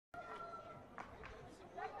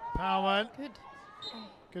Powman. Good.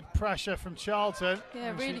 Good pressure from Charlton.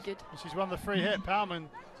 Yeah, really good. She's won the free hit. Powman,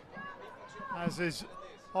 as is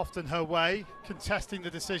often her way, contesting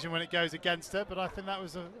the decision when it goes against her, but I think that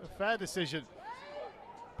was a fair decision.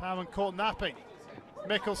 Powman caught napping.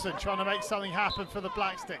 Mickelson trying to make something happen for the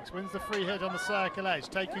Blacksticks. Wins the free hit on the circle edge,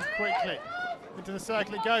 taken quickly. Into the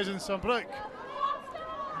circle it goes, and sombroek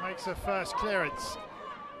makes her first clearance.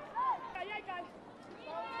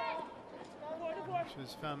 Which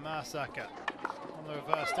was Van Marsaka on the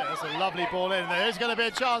reverse stick. That's a lovely ball in. There is going to be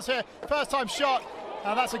a chance here. First time shot,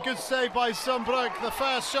 and that's a good save by sombroek. The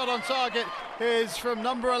first shot on target is from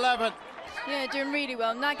number 11. Yeah, doing really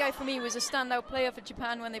well. And that guy for me was a standout player for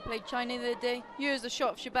Japan when they played China the other day. Here's the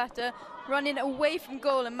shot of Shibata, running away from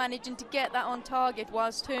goal and managing to get that on target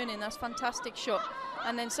whilst turning. That's a fantastic shot.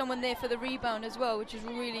 And then someone there for the rebound as well, which is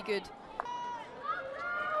really good.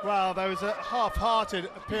 Well, there was a half-hearted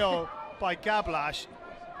appeal by Gablash,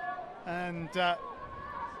 and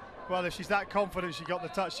well, if she's that confident she got the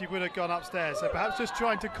touch, she would have gone upstairs. So perhaps just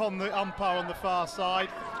trying to con the umpire on the far side.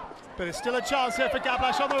 But there's still a chance here for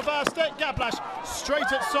Gablash on the reverse stick. Gablash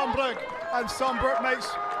straight at sombroek, and sombroek makes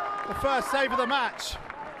the first save of the match.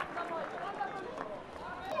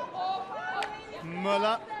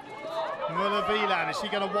 Muller-Wieland, is she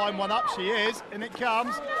going to wind one up? She is, and it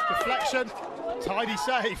comes. Deflection, tidy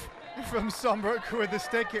save from sombroek with the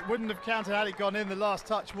stick. It wouldn't have counted had it gone in. The last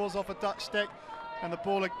touch was off a Dutch stick, and the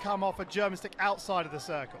ball had come off a German stick outside of the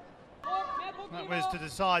circle. That was to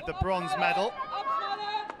decide the bronze medal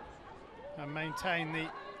and maintain the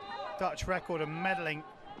Dutch record of medaling.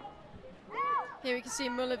 Here we can see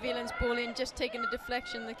Muller-Wieland's ball in, just taking a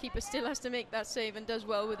deflection. The keeper still has to make that save and does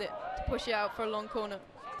well with it to push it out for a long corner.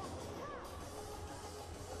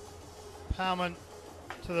 Powman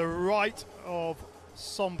to the right of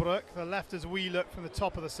sombroek, the left as we look from the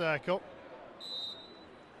top of the circle.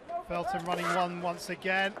 Felton running one once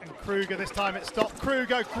again, and Kruger, this time it stopped.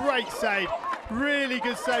 Kruger, great save, really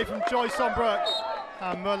good save from Joyce sombroek.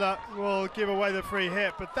 And Muller will give away the free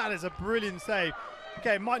hit, but that is a brilliant save.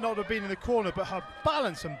 Okay, it might not have been in the corner, but her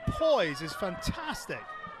balance and poise is fantastic.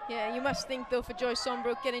 Yeah, you must think though for Joyce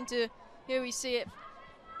sombroek getting to, here we see it.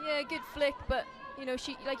 Yeah, good flick, but you know,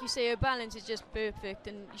 she, like you say, her balance is just perfect,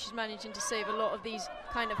 and she's managing to save a lot of these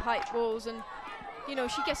kind of height balls. And you know,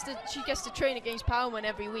 she gets to train against Powman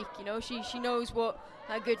every week. You know, she knows what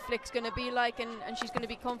a good flick's going to be like, and she's going to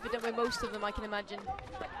be confident with most of them, I can imagine.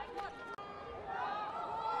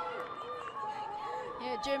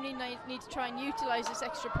 Yeah, Germany need to try and utilise this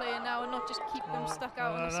extra player now and not just keep them stuck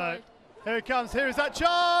out on the side. Here it comes, here is that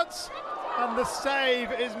chance! And the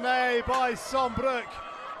save is made by sombroek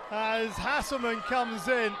as Hasselmann comes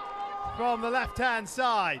in from the left-hand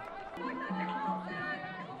side.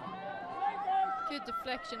 Good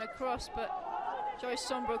deflection across, but Joyce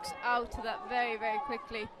sombroek's out to that very, very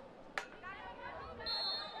quickly.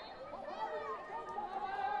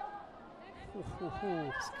 It's a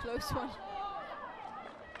close one.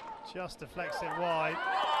 Just deflects it wide.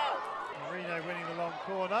 Marino winning the long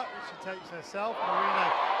corner, which she takes herself. Marino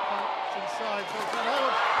comes inside, so it's a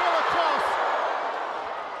ball across.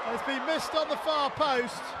 It's been missed on the far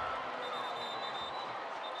post.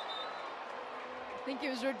 I think it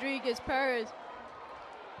was Rodriguez Perez.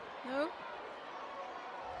 No? You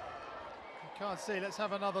can't see, let's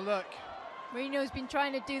have another look. Marino's been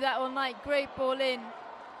trying to do that all night. Great ball in.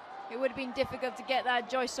 It would have been difficult to get that.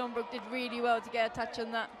 Joyce sombroek did really well to get a touch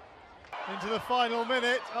on that. Into the final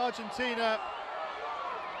minute, Argentina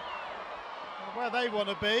where they want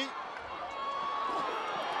to be.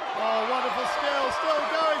 Oh, wonderful skill, still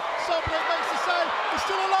going. Sombroek makes the save, he's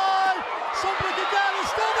still alive. Sombroek again,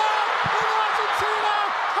 he's still there. And Argentina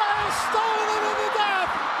has stolen it in the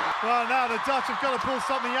death. Well, now the Dutch have got to pull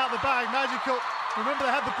something out of the bag. Magical. Remember,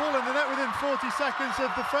 they had the ball in the net within 40 seconds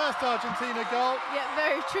of the first Argentina goal. Yeah,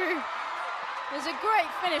 very true. There's a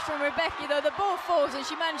great finish from Rebecca, though. The ball falls and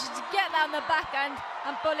she manages to get that on the backhand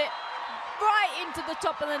and pull it right into the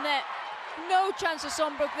top of the net. No chance of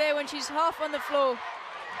sombroek there when she's half on the floor.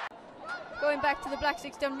 Going back to the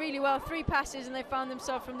Blacksticks, done really well. 3 passes and they found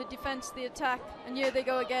themselves from the defence to the attack. And here they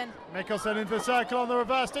go again. Mickelson into the circle on the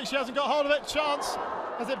reverse stick. She hasn't got hold of it. Chance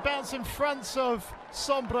as it bounced in front of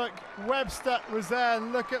sombroek. Webster was there,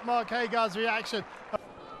 and look at Mark Hagar's reaction.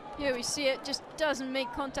 Here we see it, just doesn't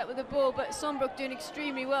make contact with the ball, but sombroek doing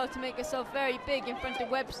extremely well to make herself very big in front of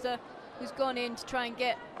Webster, who's gone in to try and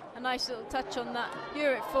get a nice little touch on that.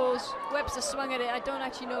 Here it falls. Webster swung at it. I don't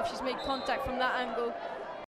actually know if she's made contact from that angle.